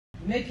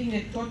making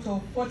a total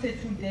of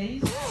 42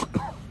 days,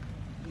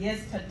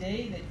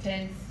 yesterday, the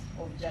 10th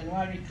of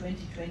January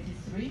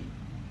 2023,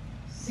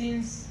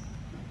 since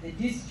the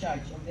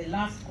discharge of the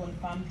last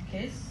confirmed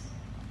case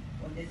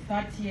on the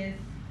 30th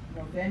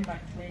November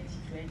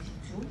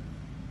 2022,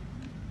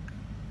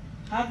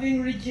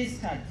 having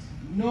registered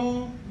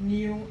no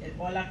new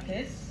Ebola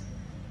case,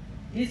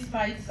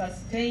 despite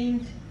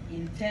sustained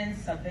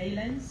intense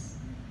surveillance,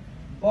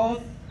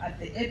 both at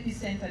the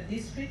epicenter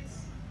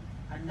districts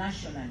and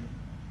nationally.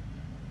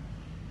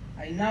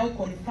 I now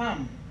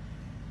confirm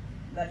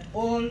that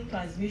all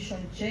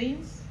transmission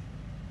chains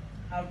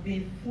have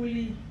been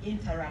fully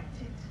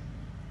interrupted,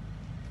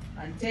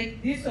 and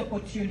take this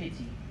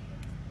opportunity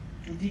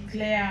to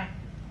declare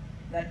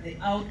that the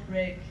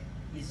outbreak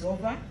is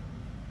over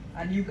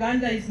and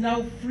Uganda is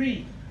now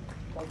free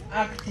of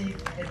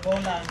active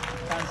Ebola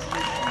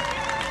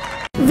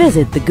transmission.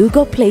 Visit the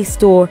Google Play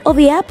Store or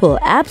the Apple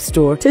App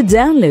Store to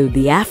download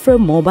the Afro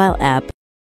mobile app.